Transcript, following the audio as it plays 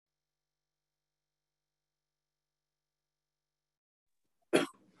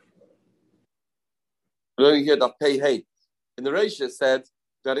We only hear that pay hey. In the Reisha said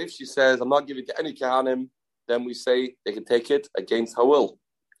that if she says, I'm not giving it to any Kahanim, then we say they can take it against her will.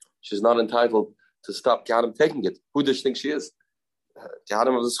 She's not entitled to stop Kahanim taking it. Who does she think she is?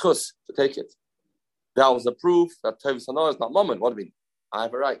 Kahanim of the Schus to take it. That was a proof that Tevis Hana is not Mammon. What do you mean? I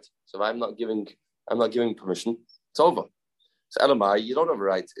have a right. So if I'm not giving permission, it's over. So Elamai, you don't have a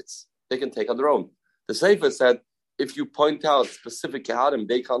right. They can take on their own. The Sefer said, if you point out specific Kahanim,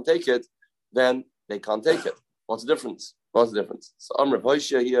 they can't take it, then they can't take it. What's the difference? So Amr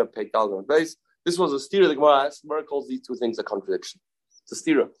Hoshia here, Pei Tal on base. This was a stira. The Gemara calls these two things a contradiction. It's a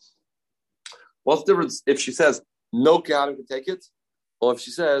stira. What's the difference if she says no Kahanim can take it, or if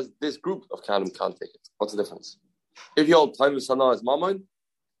she says this group of Kahanim can't take it? What's the difference? If your Tavis Sana is Mammon,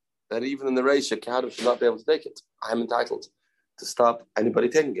 then even in the Reisha, Kahanim should not be able to take it. I am entitled to stop anybody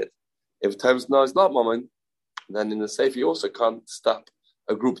taking it. If Tavis Sana is not Mammon, then in the Sefer you also can't stop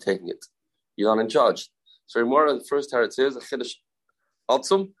a group taking it. You're not in charge. So more the first teretz is a chiddush.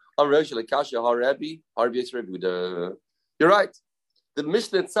 Atzum on Rosh Lekasha Harabi Harbi Rebuda. You're right. The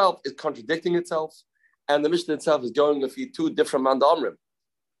Mishnah itself is contradicting itself, and the Mishnah itself is going with two different mandamrim.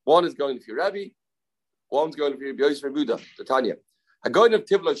 One is going with your Rabbi, one's going with your Rebuda. The Tanya. A going of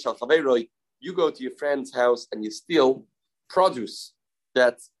Tivlo Shalchaveiroi. You go to your friend's house and you steal produce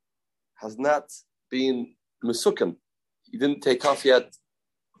that has not been mesukim. You didn't take off yet.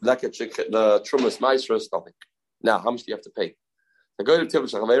 Like the Trumas Maestros topic. Now, how much do you have to pay? The going to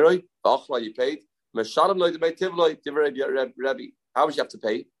Tivloi Shachaveri, the Achla you paid. Meshalim loy to pay Tivloi, Rabbi. How much you have to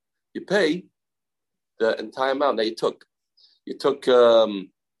pay? You pay the entire amount that you took. You took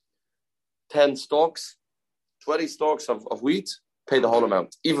 10 stalks, 20 stalks of wheat, pay the whole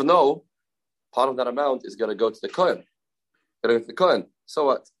amount. Even though part of that amount is going to go to the Kohen. So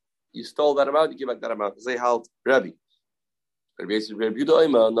what? You stole that amount, you give back that amount. Say, halt, Rabbi. No.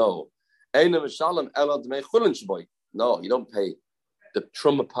 No, you don't pay the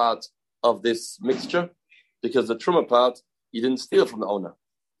truma part of this mixture because the truma part you didn't steal from the owner.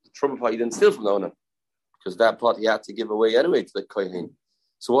 The truma part you didn't steal from the owner because that part he had to give away anyway to the kohen.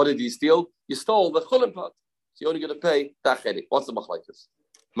 So what did he steal? You stole the chulin part. So you're only going to pay that chedik. What's the machlekes?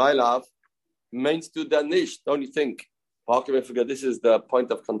 My love, means to danish. Don't you think? This is the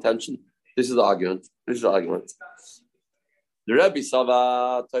point of contention. This is the argument. The Rebbe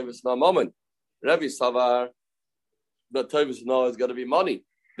Savar, Tovis Na Moment. Rebbe Savar, the Tovis Na is going to be money.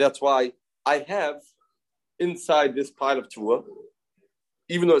 That's why I have inside this pile of Tua,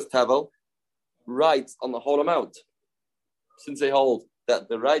 even though it's Tavel, rights on the whole amount. Since they hold that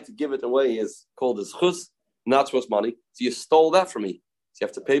the right to give it away is called as chus, and that's what's money. So you stole that from me. So you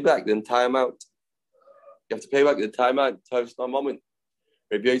have to pay back the entire amount. Tovis Na Moment.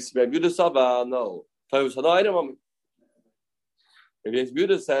 Rebbe Yehuda Savar, no. Tovis Na Ina Moment. If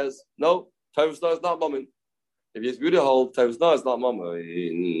Yisbuda says, no, Tavis Na is not Mammon. If Yisbuda holds, Tavis Na is not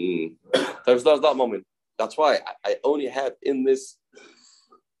Mammon. Tavis Na is not Mammon. That's why I only have in this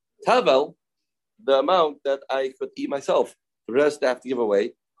Tavel the amount that I could eat myself. The rest I have to give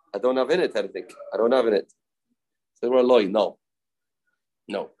away. I don't have in it anything. So we're loy. No.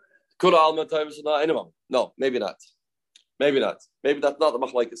 Could Alma Tavis Na anyone? No, maybe not. Maybe that's not the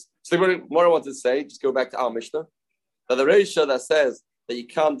machlekes. So what I want to say, just go back to our Mishnah. That the Reisha that says that you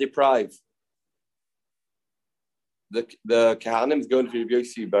can't deprive the Kahanim is going for Rabbi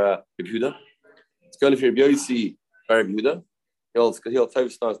Yossi Bar Yehuda. It's going for Rabbi Yossi Bar Yehuda. He'll tell you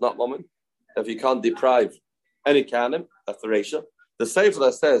it's not Mammon. If you can't deprive any Kahanim, that's the Reisha. The Sefer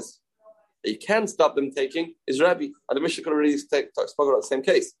that says that you can stop them taking is Rabbi. And the Mishnah could already spoke about the same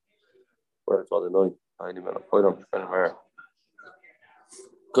case. Where it's rather annoying.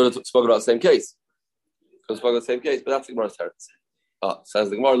 Could have spoken about the same case. But that's the Gemara's teretz. Says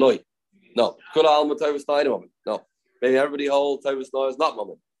the Gemara, loy. No. No. Maybe everybody holds Tavis Na is not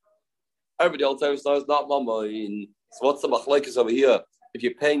Mammon. So what's the machlekes over here? If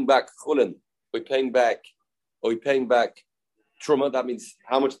you're paying back chulin, or you're paying back truma, that means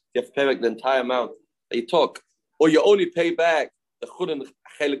how much you have to pay back the entire amount that you took, or you only pay back the chulin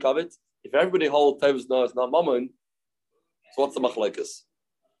chelik of it. If everybody holds Tavis Na is not Mammon, so what's the machlekes?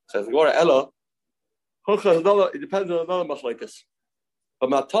 Says the Gemara, Ella. It depends on another machlekes. But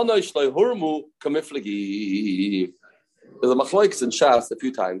matana ishloi hurmu kamiflagi. There's a machlekes in Shas a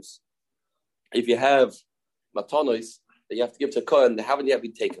few times. If you have matanos that you have to give to a kohen, they haven't yet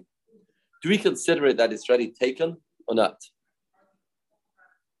been taken. Do we consider it that it's already taken or not?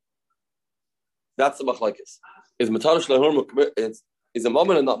 That's the machlekes. Is matana ishloi hurmu is a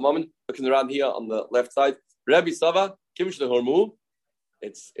mammon and not mammon? Looking around here on the left side, Rabbi Sava kim ishloi hurmu.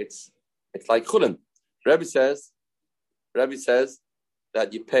 It's like chulin. Rabbi says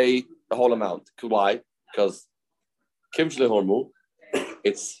that you pay the whole amount. Why? Because Kim Shle Hormu,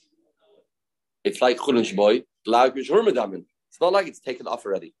 it's like Chulun Shboy, Lag Damin. It's not like it's taken off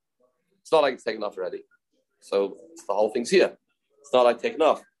already. So the whole thing's here. It's not like taken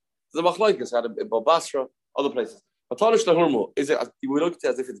off. The Machlokes had in Basra, other places. Matanish Lahurmu, is it? We look at it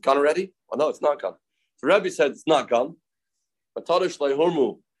as if it's gone already? Oh no, it's not gone. So Rabbi said it's not gone. Matanish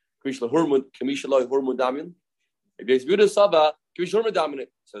Lahurmu, Kamish Lahurmu, Kamish Lahurmu Damin. If there's Buddha Saba, Kamish Lahurmu Damin,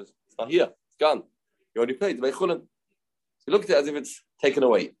 says it's not here. It's gone. You already paid. So you look at it as if it's taken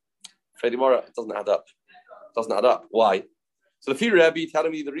away. Freddy Mora, it doesn't add up. Why? So the fear Rabbi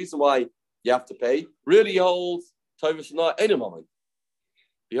telling me the reason why you have to pay really holds Tovus not any moment.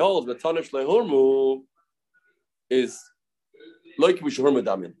 He holds Matanish Lahurmu is like Mishurma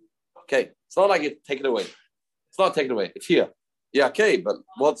Damin. Okay, it's not like it's taken away. It's not taken away. It's here. Yeah, okay, but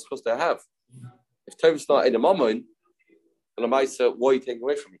what's supposed to have? If Tovus not in a moment, then I might say, why are you taking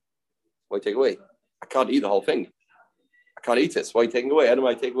away from me? Why take away? I can't eat the whole thing. I can't eat it. So why are you taking away? How do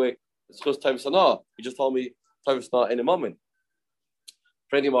I take away? It's because Tovus not. You just told me Tovus not in a moment.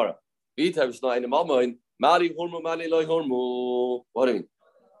 Friendly Mara. Tovus not in a moment. Mali hormu, mali loy hormu. What do you mean?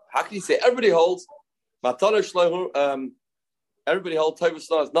 How can you say everybody holds? Everybody holds Tovus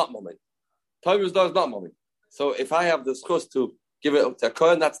not is not moment. Tovus not is not moment. So if I have the schus to give it to a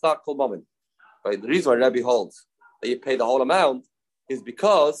kohen, that's not called moment. Right? The reason why Rabbi holds that you pay the whole amount is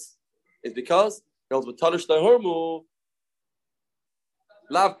because he holds with Tanish Hormu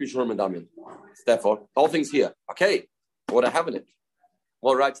Lav Kishurman Damian. Therefore, the whole thing's here. Okay, what I have in it?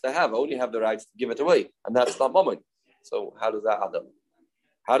 What rights do I have? I only have the rights to give it away, and that's not moment. So how does that add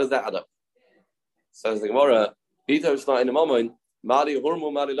up? Says the Gemara, Peter is not in the moment. Mali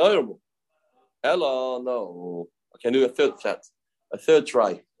Hormu, Mali Loyermu. Ella, no. Okay, do a third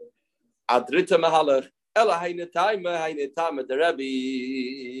try. Adrita Mahalach. Ella Haine Time, the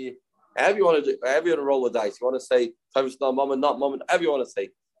Rebbe. However you want to roll the dice. You want to say, Tavis not moment, however you want to say.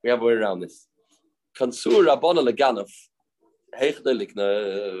 We have a way around this. Kansur Rabbana Leganov.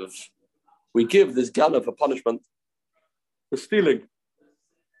 We give this Ganov a punishment for stealing.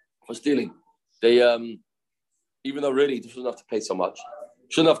 They, even though really they shouldn't have to pay so much.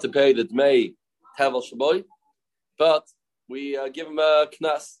 Shouldn't have to pay the Dmei Tevel Shaboy, but we give him a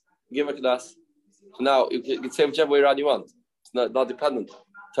knas. So now you can say whichever way around you want. It's not dependent.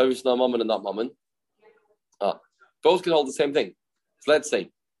 Tavis not moment and not moment. Both can hold the same thing. So let's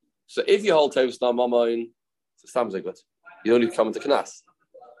say. So if you hold Tavis not moment, it's a good. You don't need to come into knas.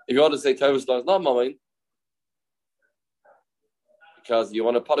 If you want to say Tavis not is not moment, because you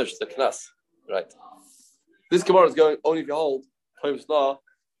want to punish the knas, right? This Gemara is going only if you hold Tavis not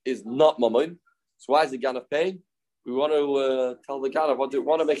is not moment. So why is the Ganav paying? We want to tell the Ganav, we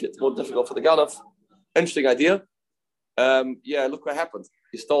want to make it more difficult for the Ganav. Interesting idea. Look what happened.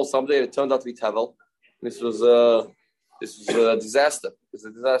 He stole something and it turned out to be Tevel. This was a disaster. It's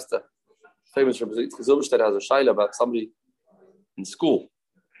a disaster. Famous from Zilberstedt has a shaila about somebody in school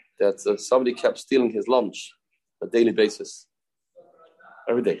that somebody kept stealing his lunch on a daily basis.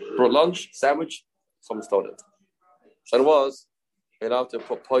 Every day. Brought lunch, sandwich, someone stole it. So it was, you're allowed to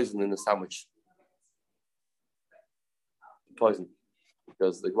put poison in the sandwich. Poison.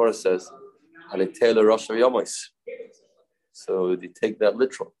 Because the Gemara says, and it tailor Rosh Hashanah. So they take that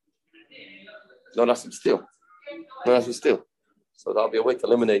literal. Don't ask him to steal. So that'll be a way to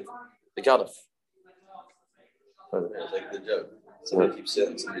eliminate the Gadaf. Like the joke. So they keep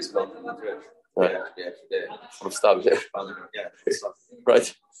selling somebody's milk in the fridge. Right.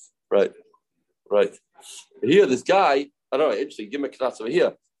 Yeah. Right. Here, this guy, I don't know, interesting, give him a class over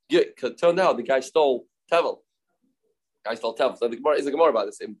here. Turned out the guy stole Tevel. So the Gemara is a Gemara about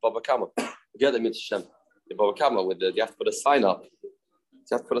this in Baba Kama. Get them into Shem. In Baba Kama, you have to put a sign up.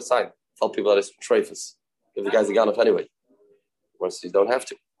 Tell people that it's treifus. Give the guys a Ganaf anyway. Once you don't have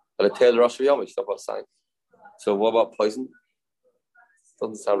to. But a tail Rosh Hashanah, you don't put a sign. So what about poison?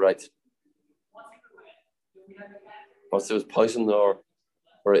 Doesn't sound right. Once it was poison or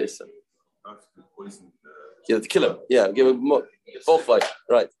is it? Poison. Yeah, to kill him. Yeah, give him more. Both flight.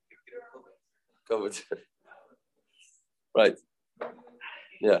 Right. Go with it. Right.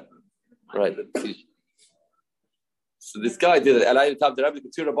 Yeah. Right. So this guy did it. And I didn't have the Rebbe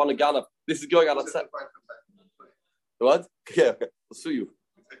Ketura Bonagana. This is going on outside. What? Yeah, okay. We'll sue you.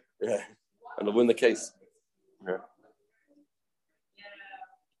 Yeah. And we'll win the case. Yeah.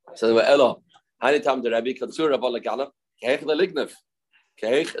 So Elo. I didn't have the Rebbe Ketura Bonagana. Keich the Lignev.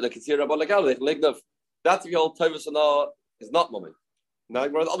 Keich the Ketura Bonagana. Lignev. That's if you hold Tovus Sana is not Mammon. Now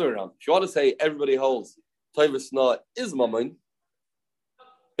we're the other way around. If you want to say everybody holds Tovus Sana is Mammon,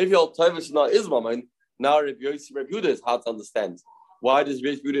 if you hold Tovus Sana is Mammon, now Reb Yehuda is hard to understand. Why does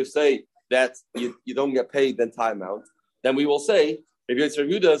Reb Yehuda say that you don't get paid the entire amount, then we will say, if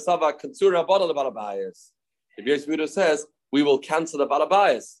Yehuda says, we will cancel the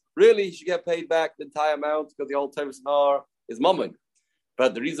balabayas. Really, you should get paid back the entire amount because the whole Tevis Nar is mumming.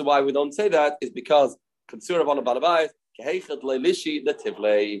 But the reason why we don't say that is because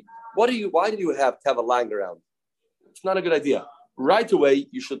why do you have Teva lying around? It's not a good idea. Right away,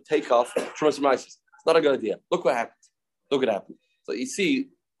 you should take off Trumas Ramaisis. It's not a good idea. Look what happened. Look what happened. So you see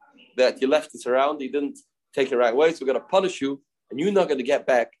that you left this around, you didn't take it right away, so we're going to punish you, and you're not going to get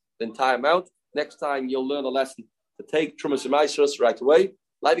back the entire amount. Next time, you'll learn a lesson to take Trumas Ramaisis right away.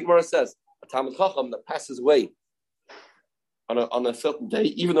 Like the Gemara says, a Talmud Chacham that passes away on a certain day,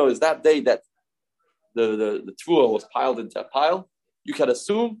 even though it's that day that the tvua was piled into a pile, you can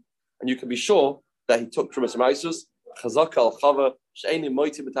assume and you can be sure that he took Trumas Ramaisus. Chazaka al Chava she'eni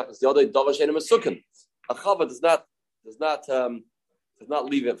moiti b'tachas yodei davar she'eni mesuken. A Chava does not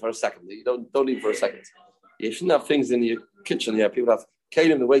leave it for a second. You don't leave it for a second. You shouldn't have things in your kitchen here. People have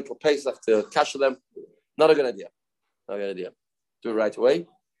kalim to wait till Pesach to cash them. Not a good idea. Not a good idea. Do it right away.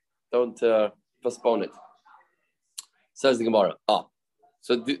 Don't postpone it. Says the Gemara.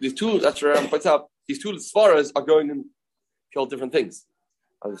 So these two, that's where Ram points out, these two svaras are going and kill different things,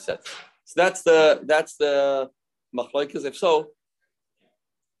 as I said. So that's the machlokes.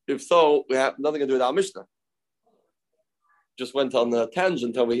 If so, we have nothing to do with our Mishnah. Just went on a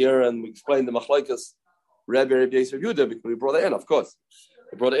tangent over here and we explained the machlokes Rabbi Yisrael Yehuda because we brought it in, of course.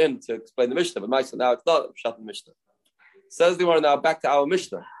 We brought it in to explain the Mishnah, but now it's not Pshat Mishnah. Says the Gemara now back to our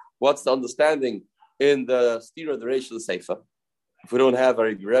Mishnah. What's the understanding in the stira of the Reish of the Sefer? If we don't have a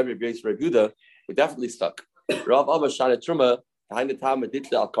Rabbi Yisrael Yehuda, we're definitely stuck. Rav Abba Shana Truma behind the time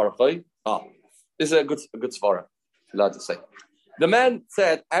Ditle al Karchoy. This is a good svara, if you're allowed to say. The man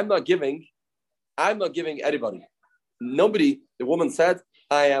said, I'm not giving anybody. Nobody, the woman said,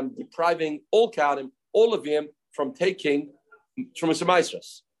 I am depriving all Kahanim, all of them, from taking Trumas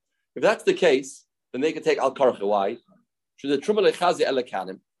Maisras. If that's the case, then they can take Al Karcha. Why? The Truma Lechazi El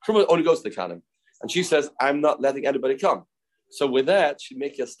Kahanim. Truma only goes to the Kahanim. And she says, I'm not letting anybody come. So with that, she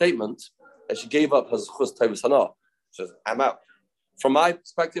makes a statement that she gave up her Zchus Tevis Hana. She says, I'm out. From my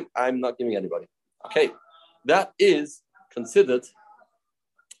perspective, I'm not giving anybody. Okay. That is considered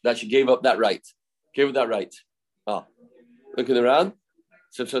that she gave up that right. Looking around,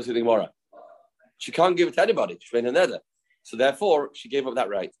 so the Gemara. She can't give it to anybody. She's in a nether. So therefore, she gave up that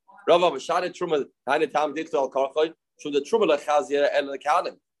right. Rav Abashad Truma Haine Tam Ditlal Karchoy, from the Truma Lechazia El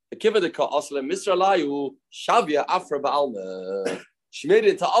Kahanim. The Kiva Ka Aslam Misra Layu Shavia Afra Baalma. She made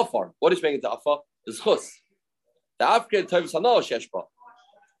it into Afar. What is she making it to Afar? The Zchus. The African Tovis Hana Sheshba.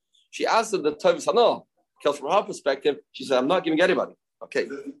 She asked the Tovis Hana, because from her perspective, she said, I'm not giving anybody. Okay.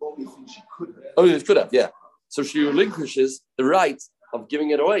 That's the only thing she could have. Oh, she could have, yeah. So she relinquishes the right of giving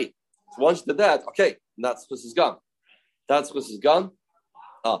it away. So once she did that, okay, that Zchus is gone.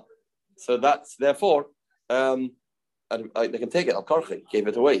 So that's therefore, they can take it. Al Karchi gave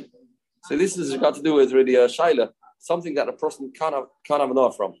it away. So this has got to do with really a shaila, something that a person can't have an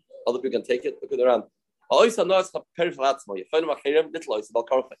offer from. Other people can take it. Look around. A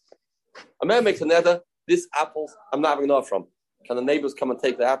man makes a neder. This apples, I'm not having an offer from. Can the neighbors come and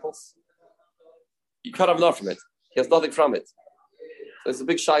take the apples? You can't have an offer from it. He has nothing from it. So it's a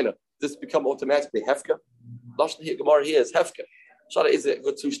big shaila. Does this become automatically hefka? Lashon here, Gemara here is hefka. Shaila is a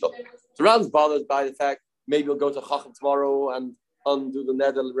good zushtok. So Ran's bothered by the fact maybe you'll go to Chacham tomorrow and undo the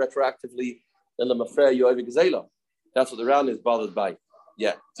neder retroactively. Then the mafreya you over gazela. That's what the Ran is bothered by.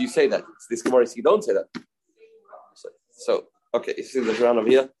 Yeah. Do you say that? It's this Gemara, you don't say that. So okay, you see this Ran over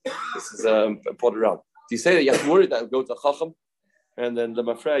here. This is important Ran. Do you say that you have to worry that you'll go to Chacham and then the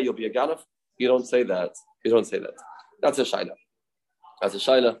mafreya you'll be a ganaf? You don't say that. That's a shaila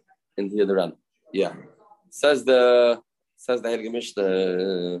in the other Ran. Yeah. Says the Heilige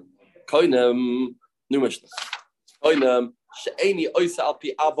Mishnah. Koinem new Mishnah. Koinem she'eni oisa al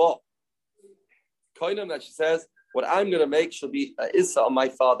pi ava. Koinem that she says, what I'm going to make shall be a issa on my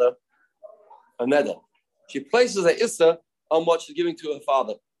father, a neder. She places a issa on what she's giving to her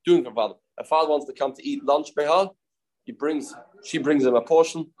father, doing for her father. Her father wants to come to eat lunch by her. She brings him a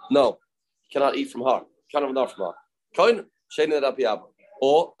portion. No, he cannot eat from her. Can't have enough from her. Koinem she'eni al pi ava.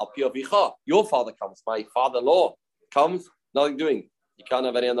 Or al pi avicha. Your father comes. My father-in-law comes. Nothing doing. You can't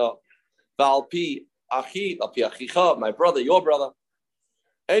have any other. Val pi achi, al pi achicha. My brother, your brother.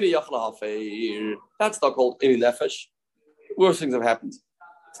 That's not called any nefesh. Worse things have happened.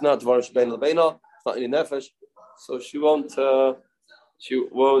 It's not dvarish bein lebeina. It's not any nefesh. So she won't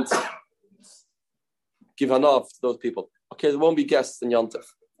give enough to those people. Okay, there won't be guests in Yontif.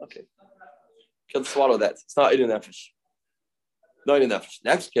 Okay, can swallow that. It's not any nefesh. Not any nefesh.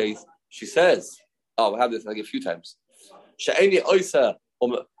 Next case, She says, we have this like a few times. She'eni oisa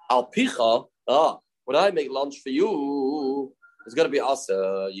al picha. When I make lunch for you, it's going to be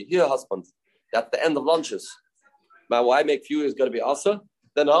asa. You hear, husband, that's the end of lunches. Now, why I make for you is going to be asa.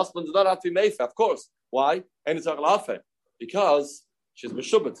 Then the husband does not have to be meifa, of course. Why? Because she's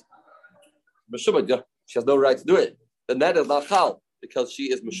meshubed. Yeah. She has no right to do it. The net is not chal because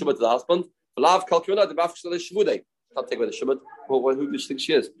she is meshubed to the husband. Can't take away the shubed. Who do you think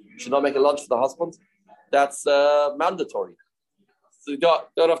she is? She should not make a lunch for the husband. That's mandatory. So you don't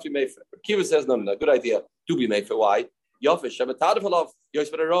have to be made for it. Kiva says, no, good idea. Do be made for. Why? There's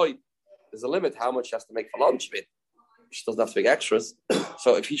a limit how much she has to make for lunch. She doesn't have to make extras.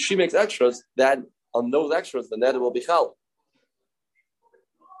 So if she makes extras, then on those extras, the nether will be chal.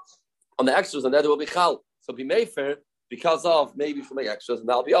 On the extras, the nether will be chal. So be made for because of maybe for make extras, and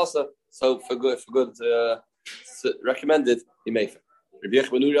that'll be also so for good recommended be made for.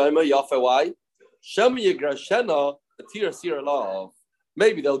 Why?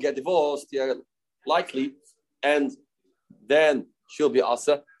 Maybe they'll get divorced, likely, and then she'll be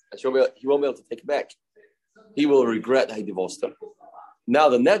asa, and he won't be able to take it back. He will regret that he divorced her. Now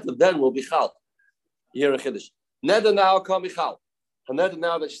the neder then will be chal. Here in Chiddush, neder now can't be chal. And neder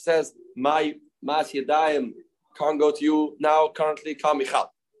now that she says my mas yadayim can't go to you now. Currently can't be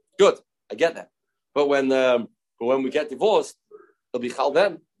chal. Good, I get that. But when we get divorced, it'll be chal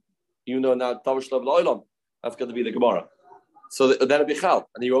then. You know now tavush lo'olam. That's going to be the Gemara. So then it'll be chal,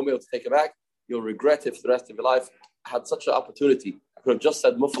 and you won't be able to take it back. You'll regret it for the rest of your life. I had such an opportunity. I could have just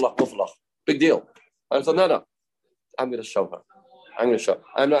said mufalach. Big deal. I said no. I'm going to show her. I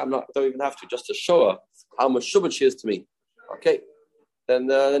don't even have to, just to show her how much shubbat she is to me. Okay. Then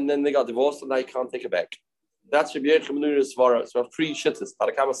they got divorced, and now you can't take it back. That's Rabbi Yechim Menura's svara. So three shittas.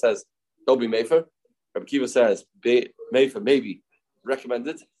 Tarakama says don't be mefer. Rabbi Kiva says mefer maybe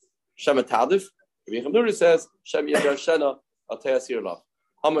recommended. Shema tadif. Rabbi Yechim Menura says Shem Yegar Shena Altei Asir Lav.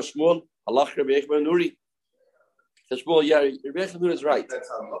 Hama Shmuel Halach Rabbi Yechim Menuri. Says Shmuel, yeah, Rabbi Yechim Menura is right.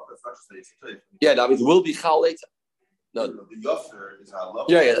 Yeah, that means will be chal later. No, the yoffer is halal.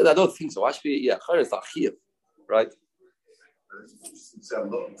 Yeah, I don't think so. Actually, yeah, chayr is not chiyuv, right?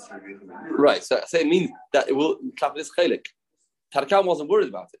 Right. So it means that it will clap this chelik. Tarkam wasn't worried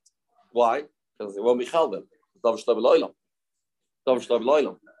about it. Why? Because it won't be chal then. Davar shlo b'loilam.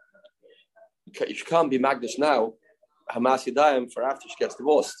 You can't be magdish now. Hamas yadayim for after she gets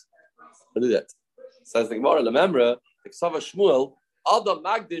divorced. Do that. Says the Gemara. Remember, the Ksava Shmuel, Adam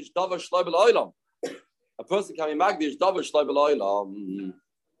magdish davar shlo b'loilam. A person can be magdish davar shlo b'loilam.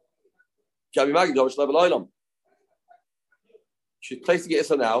 She's placing it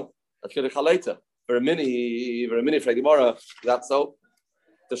Issa now. That's going to call later. For a mini for Gemara. That's so.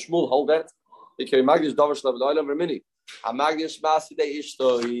 The Shmuel hold that. He can be magdish davar shlo b'loilam for a mini. A magdish masidei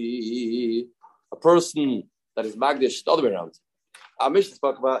ishtoi. A person that is magdish the other way around. Our Mishnah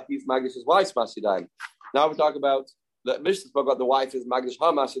spoke about he's magdish his wife's masidai. Now we talk about the Mishnah spoke about the wife is magdish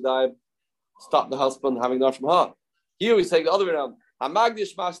her masidai. Stop the husband having not from her. Here we say the other way around. A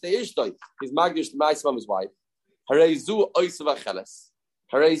magdish masidei ishtoi. He's magdish the mice from his wife. Hareizu oisav acheles.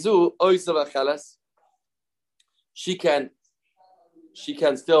 She can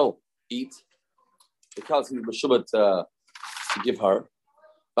still eat because he's meshubbat to give her.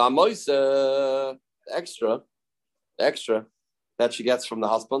 The extra that she gets from the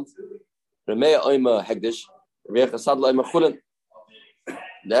husband. The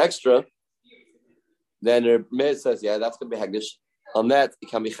extra, then her maid says, yeah, that's going to be hegdish. On that, it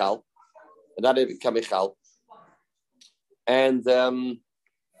can be chal. And that it can be chal. And the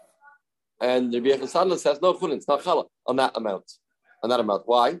Rebbe Sadler says, no, it's not chal on that amount.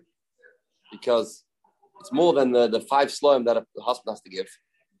 Why? Because it's more than the 5 sloim that the husband has to give.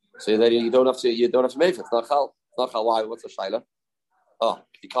 So that you don't have to make it. It's not chal. Why? What's the shaila?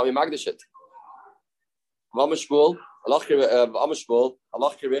 You can't be magdish it. Amashpul, Allah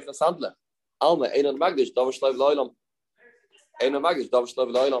kirvech sandle. Alma einan magdish davar shloiv loilam. Einan magdish davar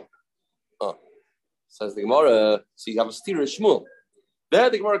shloiv loilam. Says the Gemara. So you have a steer Shmuel. There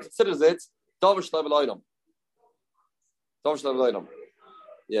the Gemara considers it davar shloiv loilam.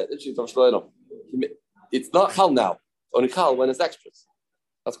 Yeah, it's davar shloiv loilam. It's not chal now. It's only chal when it's extras.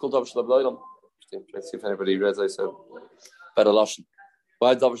 That's called davar shloiv loilam. Let's see if anybody reads I said better lashon.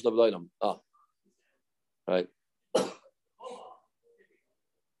 Why davar shloiv loilam? Right.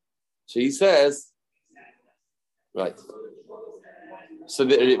 So he says, right. So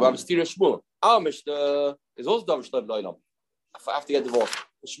the Rabbi Shmuel, our Mishnah is also davar shloiv loilam. I have to get divorced.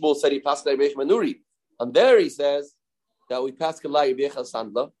 Shmuel said he passed like Rebbe Manuri, and there he says that we pass like Rebbe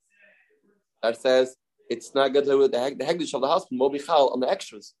Sandler. That says it's not good to do with the hegdish of the husband, mobichal on the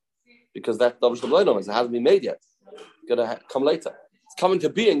extras. because that davar shel it hasn't been made yet. It's gonna come later. It's coming to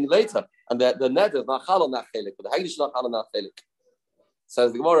being later, and the neder is not chal on that chelik, but the hagdish is not chal on that chelik.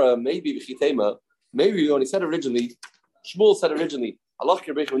 Says the Gemara, maybe v'chitema, maybe when he said originally, Shmuel said originally, Allah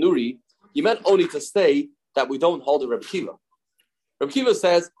Kirbech Nuri, he meant only to say that we don't hold a Rebbe Kiva. Rebbe Kiva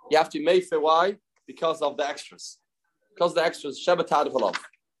says you have to be made for why? Because of the extras. Because the extras, Shabbat Tadif Alav.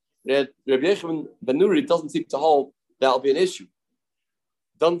 Rebbe Yechon Ben Nuri doesn't seem to hold that'll be an issue.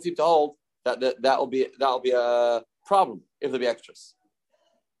 Doesn't seem to hold that'll be a problem if there be extras.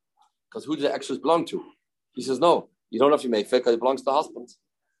 Because who do the extras belong to? He says no, you don't have to make because it belongs to the husband.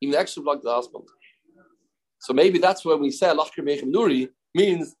 Even the extras belong to the husband. So maybe that's when we say Allah Kirbech Nuri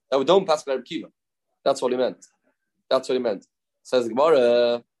means that we don't pass Rebbe Kiva. That's what he meant. Says the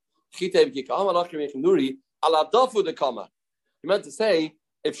Gemara, he meant to say,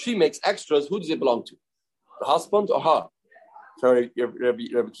 if she makes extras, who does it belong to? The husband or her? So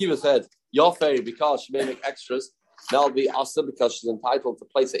Rebbe Kiva said, Yofei, because she may make extras, that'll be Asa because she's entitled to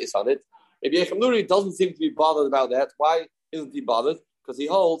place a is on it. Rebbe Yechon doesn't seem to be bothered about that. Why isn't he bothered? Because he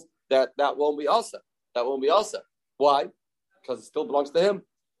holds that won't be Asa. That won't be Asa. Why? Because it still belongs to him.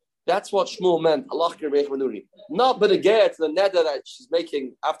 That's what Shmuel meant. Allah Kirbech Nuri. Not but again to the neder that she's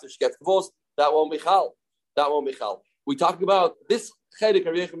making after she gets divorced. That won't be chal. We talking about this chelik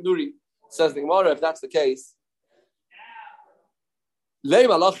Kirbech Nuri. Says the Gemara. If that's the case, Leim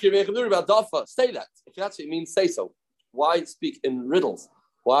Allah Kirbech Nuri about dafa. Say that. If that's what it means, say so. Why speak in riddles?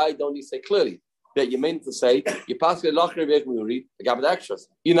 Why don't you say clearly that you meant to say you pass Allah Kirbech Nuri? The gabbat extras.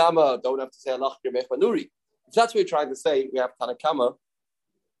 Inama don't have to say Allah Kirbech Nuri. If that's what you're trying to say, we have Tanakama.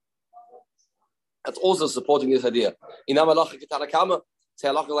 That's also supporting this idea. Inam halacha Tanakama, say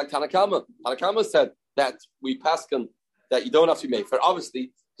halacha like Tanakama. Tanakama said that we paskin that you don't have to be made for.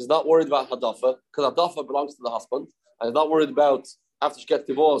 Obviously, he's not worried about hadafa because hadafa belongs to the husband, and he's not worried about after she gets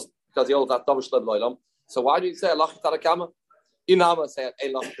divorced because he holds that davar shel loylam. So why do you say halacha Tanakama? Inama say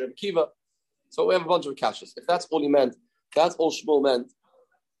ein halacha Rebbe Kiva. So we have a bunch of kashas. If that's all he meant, that's all Shmuel meant.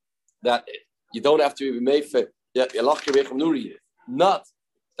 That you don't have to be made for halacha Rebbe Nuri, not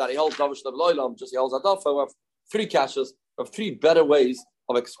that he holds davar shel loylam, just he holds hadafa. We have three kashas. We have three better ways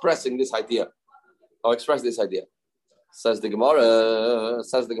of expressing this idea. Says the Gemara.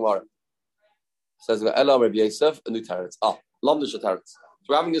 Says the Elam Rabbi Yosef, a new teretz. Lomdish teretz. So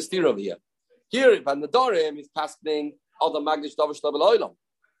we're having a steer over here. Here, by Nedarim, he's passing all the magdish davar shel loylam.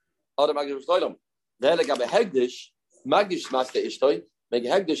 All the magdish loylam. Then like a hegdish, magdish master ishtoi. Make a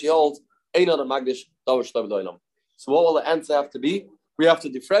hegdish. He holds ain't other magdish davar shel loylam. So what will the answer have to be? We have to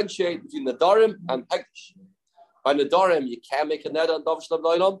differentiate between Nedarim and hegdish. By Nedarim, you can make a neder on davar shel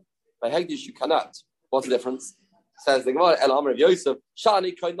loylam. By hegdish, you cannot. What's the difference? Says the Gemara, El Amar of Yosef,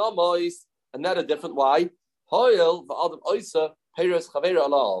 Shani Kainamois, a neder different. Why? Hoyel v'adam oisa peres chaveira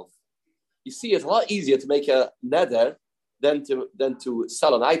alav. You see, it's a lot easier to make a neder than to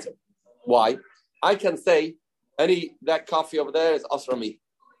sell an item. Why? I can say that coffee over there is us from me.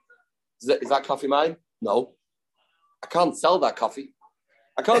 Is that coffee mine? No. I can't sell that coffee.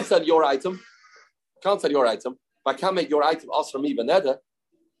 I can't sell your item. But I can't make your item us from me beneder.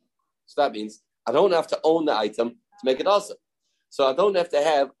 So that means I don't have to own the item to make it awesome. So I don't have to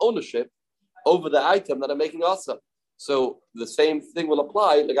have ownership over the item that I'm making awesome. So the same thing will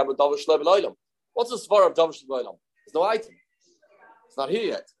apply. Like I'm a davar shel loylam. What's the svar of davar shel loylam? There's no item. It's not here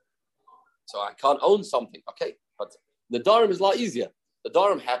yet. So I can't own something. Okay, but the Nedarim is a lot easier. The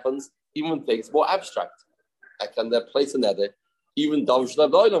Nedarim happens even when things more abstract. I can place a neder. Even davar shel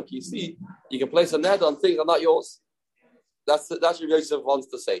loylam, you see, you can place a neder on things that are not yours. That's what Yosef wants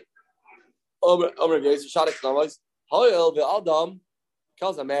to say.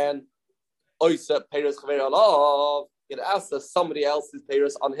 Because a man it asks somebody else's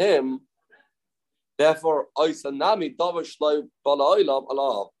payers on him. Therefore, he can ask the davar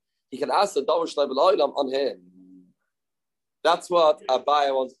shel on him. That's what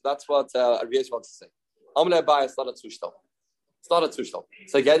Abaya wants. That's what Rabbi wants to say. Abaya is not a tushtal. It's not a tushtal.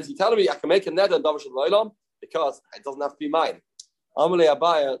 So again, you're telling me I can make a neder on davar shel because it doesn't have to be mine.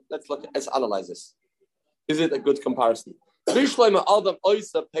 Abaya, let's analyze this. Is it a good comparison?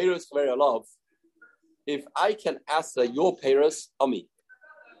 If I can answer your payers on me,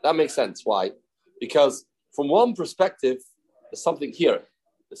 that makes sense. Why? Because from one perspective, there's something here.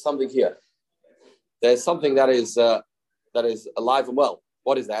 There's something that is alive and well.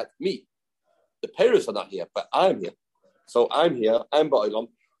 What is that? Me. The payers are not here, but I'm here. So I'm here. I'm ba'olam.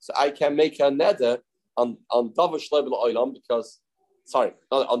 So I can make a neder on davar shel olam because. Sorry,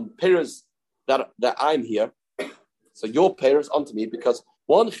 on payers that I'm here. So your payers onto me because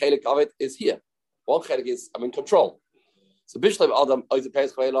one chelik of it is here. One chelik is I'm in control. So Bishlev Adam Oizer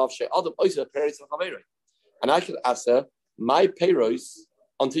Peres Chaveirov She Adam Oizer Peres Chaveirov. And I could ask her my Peros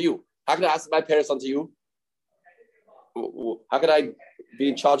unto you. How can I ask my Peros unto you? How can I be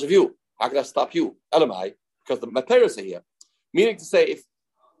in charge of you? How can I stop you? Elamai, because my Peros are here. Meaning to say,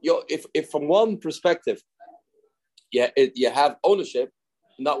 if from one perspective, you have ownership,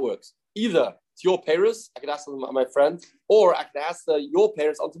 and that works. Either it's your Peros, I can ask them, my friend, or I can ask your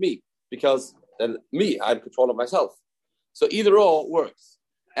Peros onto me, because then I have control of myself. So either or works.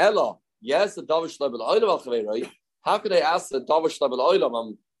 Ella, yes, the Davish Lebel Oilam al Chaveiroi. How could I ask the Davish Lebel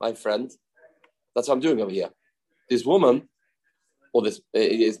Oilam, my friend? That's what I'm doing over here. This woman, or this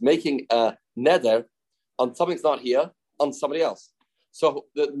is making a neder on something that's not here, on somebody else. So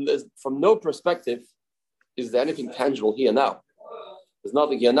from no perspective, is there anything tangible here now? There's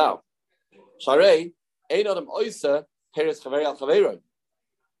nothing here now. Sharei, ein adam oisa peres chaveri al chaveiroi.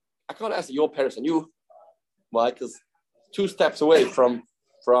 I can't ask your peres and you. Why? Because 2 steps away from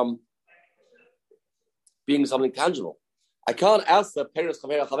being something tangible. I can't ask the peres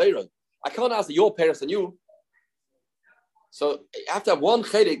chaveri al chaveiroi. I can't ask your peres and you. So I have to have one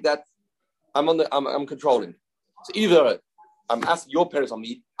chedek that I'm controlling. So either I'm asking your parents on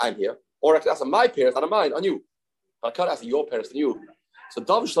me, I'm here, or I can ask my parents on mine on you. But I can't ask your parents on you. So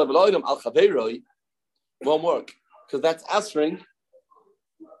Davish Lebeloidim al Chaveiroi won't work because that's answering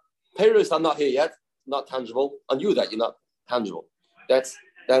parents are not here yet, not tangible. On you that you're not tangible. That's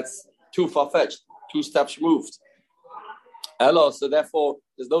too far fetched, 2 steps removed. Hello. So therefore,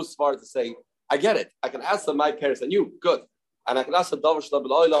 there's no smart to say I get it. I can ask my parents on you, good, and I can ask the Davish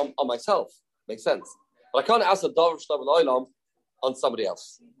Lebeloidim on myself. Makes sense. But I can't ask the Davish Lebeloidim on somebody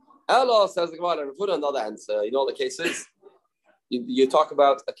else. Allah says the Gemara, put another answer. You know what the case is? You talk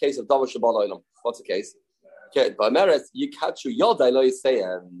about a case of Davish Lebeloidim. What's the case? Okay, but Meretz, you catch you Yodai lo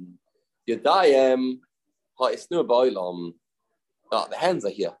Yisayim. Yodayim ha Isnu Ba'olam. Oh, the hands are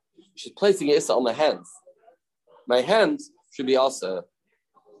here. She's placing it on the hands. My hands should be also.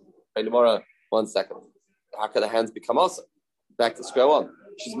 Hey, Gemara, 1 second. How can the hands become also? Back to square one.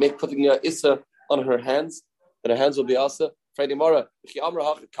 She's putting her Issa on her hands, and her hands will be Asa. When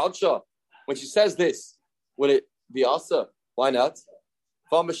she says this, will it be Asa? Why not?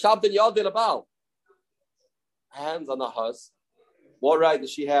 Her hands are not hers. What right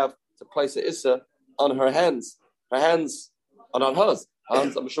does she have to place an Issa on her hands? Her hands are not hers. Her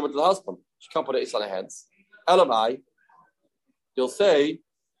hands are Meshubah to the husband. She can't put an Issa on her hands. Elamai, you'll say,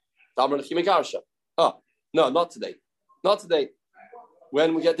 oh, no, not today. Not today.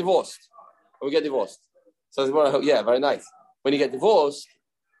 When we get divorced. So yeah, very nice. When you get divorced,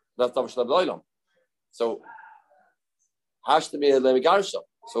 that's Davish Lebeloidim. So Hashtami Lemigarsha.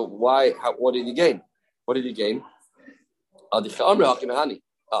 So what did you gain? What did you gain? So if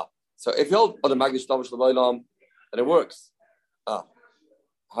you hold the Magdish Davish Lebeloidim, then it works.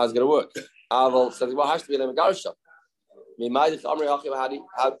 How's it gonna work? Aval says, well, Hashtami Lemigarsha. Why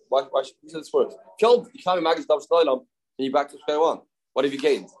should this work? If you hold the Magdish Davish Lebeloidim, then you're back to square one. What have you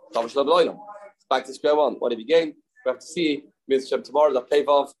gained? Davish Lebeloidim. Back to square one. What have you gained? We have to see tomorrow the pay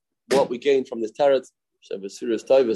of what we gained from this tarot.